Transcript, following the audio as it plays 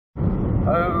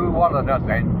Oh, what an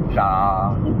adventure!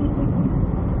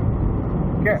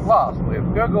 Get lost with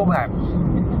Google Maps.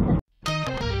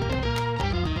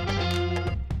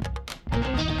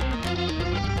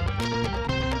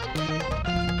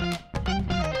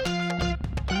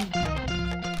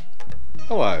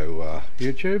 Hello,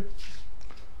 YouTube.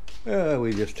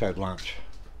 We just had lunch.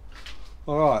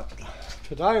 Alright,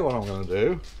 today what I'm going to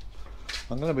do,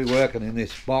 I'm going to be working in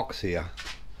this box here.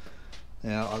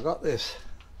 Now, I got this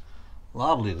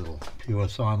lovely little pure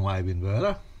sine wave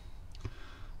inverter.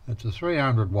 It's a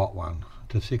 300 watt one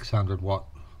to 600 watt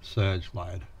surge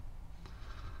load.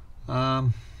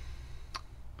 What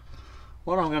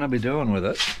I'm going to be doing with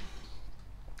it,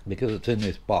 because it's in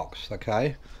this box,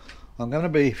 okay, I'm going to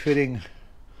be fitting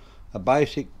a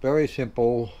basic, very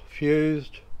simple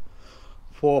fused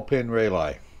 4-pin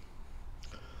relay,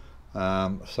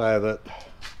 so that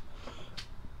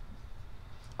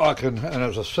I can, and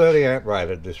it's a 30 amp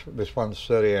rated, this one's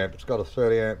 30 amp, it's got a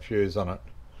 30 amp fuse on it,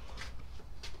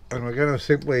 and we're going to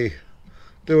simply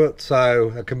do it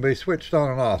so it can be switched on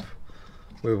and off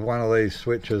with one of these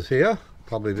switches here,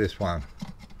 probably this one,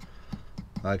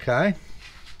 okay,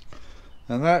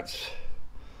 and that's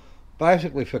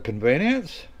basically for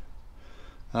convenience.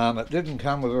 It didn't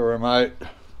come with a remote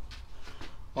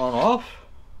on off,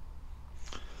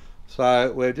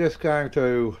 so we're just going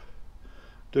to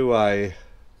do a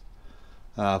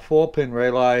 4-pin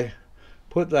relay,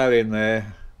 put that in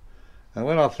there, and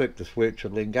when I flick the switch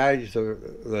it'll engage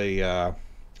the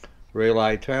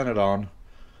relay, turn it on,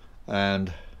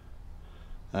 and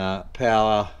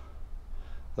power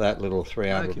that little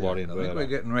 300 watt inverter. I think we're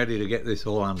getting ready to get this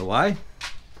all underway.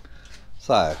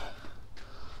 So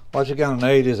what you're going to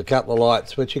need is a couple of light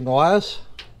switching wires,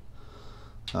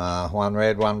 one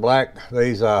red, one black.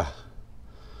 These are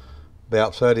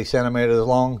about 30 centimeters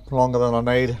long, longer than I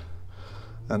need,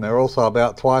 and they're also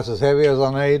about twice as heavy as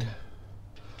I need.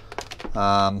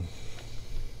 I've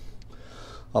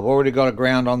already got a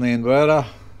ground on the inverter.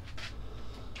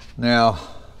 Now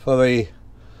for the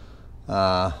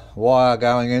wire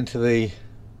going into the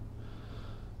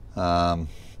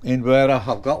inverter,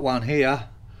 I've got one here.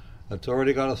 It's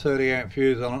already got a 30 amp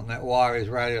fuse on it, and that wire is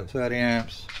rated at 30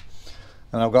 amps.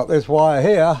 And I've got this wire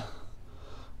here,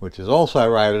 which is also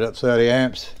rated at 30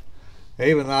 amps,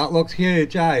 even though it looks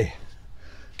huge, eh?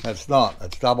 It's not.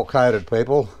 It's double coated,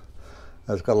 people.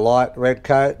 It's got a light red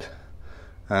coat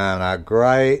and a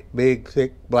great big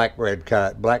thick black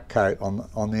coat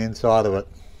on the inside of it.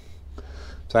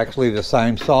 It's actually the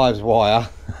same size wire,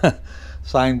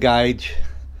 same gauge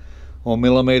or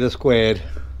millimeter squared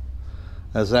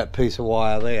as that piece of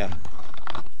wire there.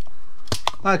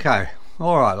 Okay,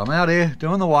 alright, I'm out here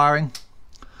doing the wiring.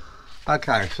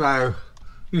 Okay, so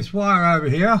this wire over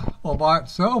here, all by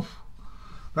itself,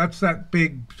 that's that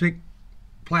big thick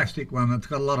plastic one that's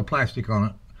got a lot of plastic on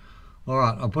it.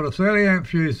 Alright, I'll put a 30 amp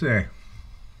fuse there.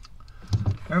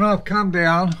 Then I've come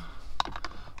down,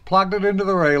 plugged it into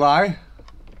the relay.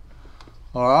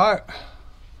 Alright,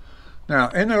 now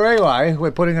in the relay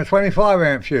we're putting a 25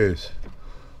 amp fuse.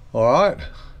 Alright,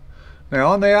 now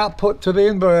on the output to the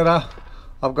inverter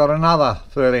I've got another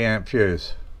 30 amp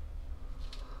fuse.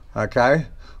 Okay,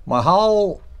 my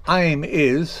whole aim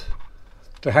is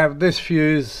to have this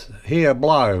fuse here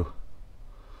blow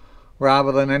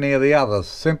rather than any of the others.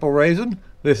 Simple reason,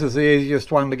 this is the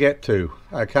easiest one to get to.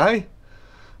 Okay,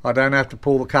 I don't have to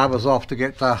pull the covers off to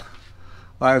get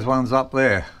those ones up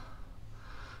there.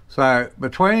 So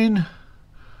between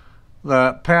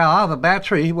the power, the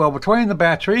battery, well, between the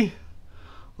battery,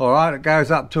 alright, it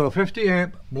goes up to a 50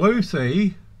 amp Blue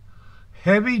Sea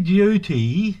heavy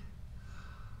duty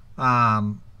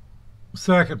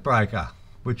circuit breaker,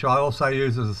 which I also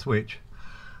use as a switch.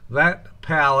 That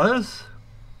powers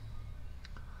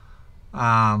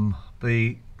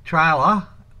the trailer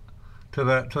to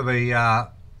the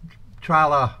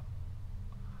trailer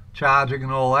charging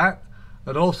and all that.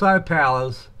 It also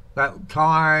powers that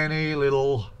tiny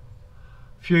little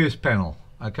fuse panel,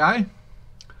 okay,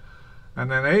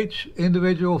 and then each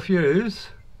individual fuse,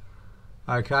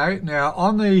 okay. Now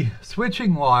on the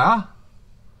switching wire,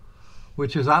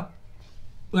 which is up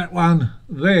that one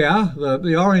there,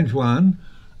 the orange one,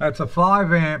 that's a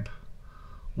 5 amp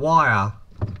wire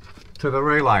to the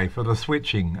relay for the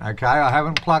switching, okay. I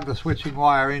haven't plugged the switching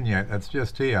wire in yet, it's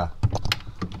just here.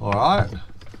 Alright,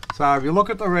 so if you look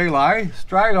at the relay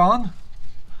straight on,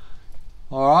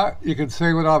 alright, you can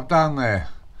see what I've done there,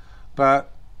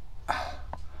 but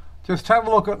just have a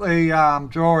look at the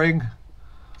drawing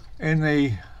in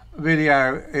the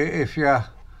video if you're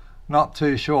not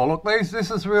too sure. Look,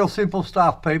 this is real simple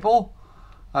stuff, people,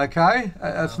 okay.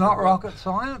 It's not rocket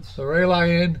science. The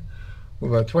relay in,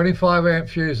 We've got a 25 amp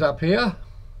fuse up here.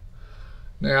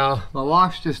 Now my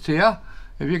wife's just here.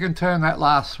 If you can turn that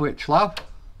last switch, love.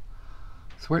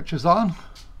 Switch is on.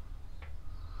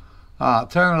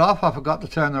 Turn it off. I forgot to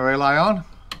turn the relay on.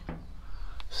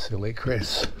 Silly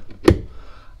Chris.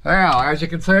 Now, as you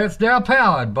can see, it's now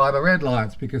powered by the red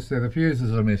lights because the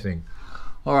fuses are missing.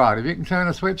 Alright, if you can turn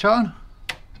the switch on.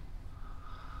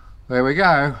 There we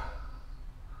go.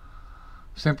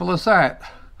 Simple as that.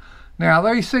 Now,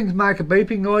 these things make a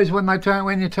beeping noise when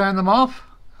you turn them off.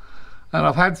 And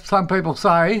I've had some people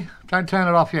say, don't turn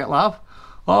it off yet, love.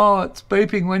 Oh, it's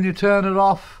beeping when you turn it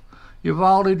off. Your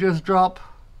voltages drop.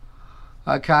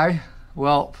 Okay,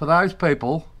 well, for those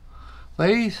people,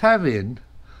 these have in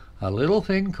a little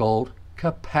thing called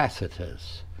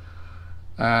capacitors.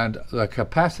 And the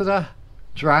capacitor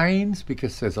drains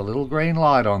because there's a little green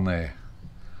light on there.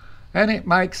 And it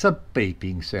makes a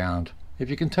beeping sound. If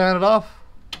you can turn it off,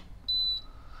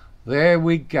 there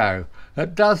we go.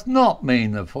 It does not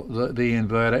mean the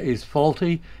inverter is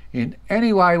faulty in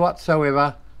any way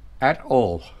whatsoever at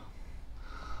all.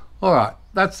 Alright,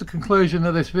 that's the conclusion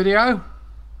of this video.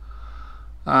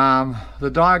 The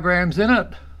diagram's in it.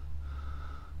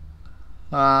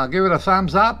 Give it a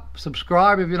thumbs up,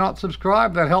 subscribe if you're not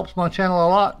subscribed, that helps my channel a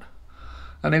lot.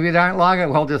 And if you don't like it,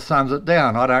 well, just thumbs it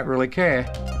down, I don't really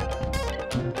care.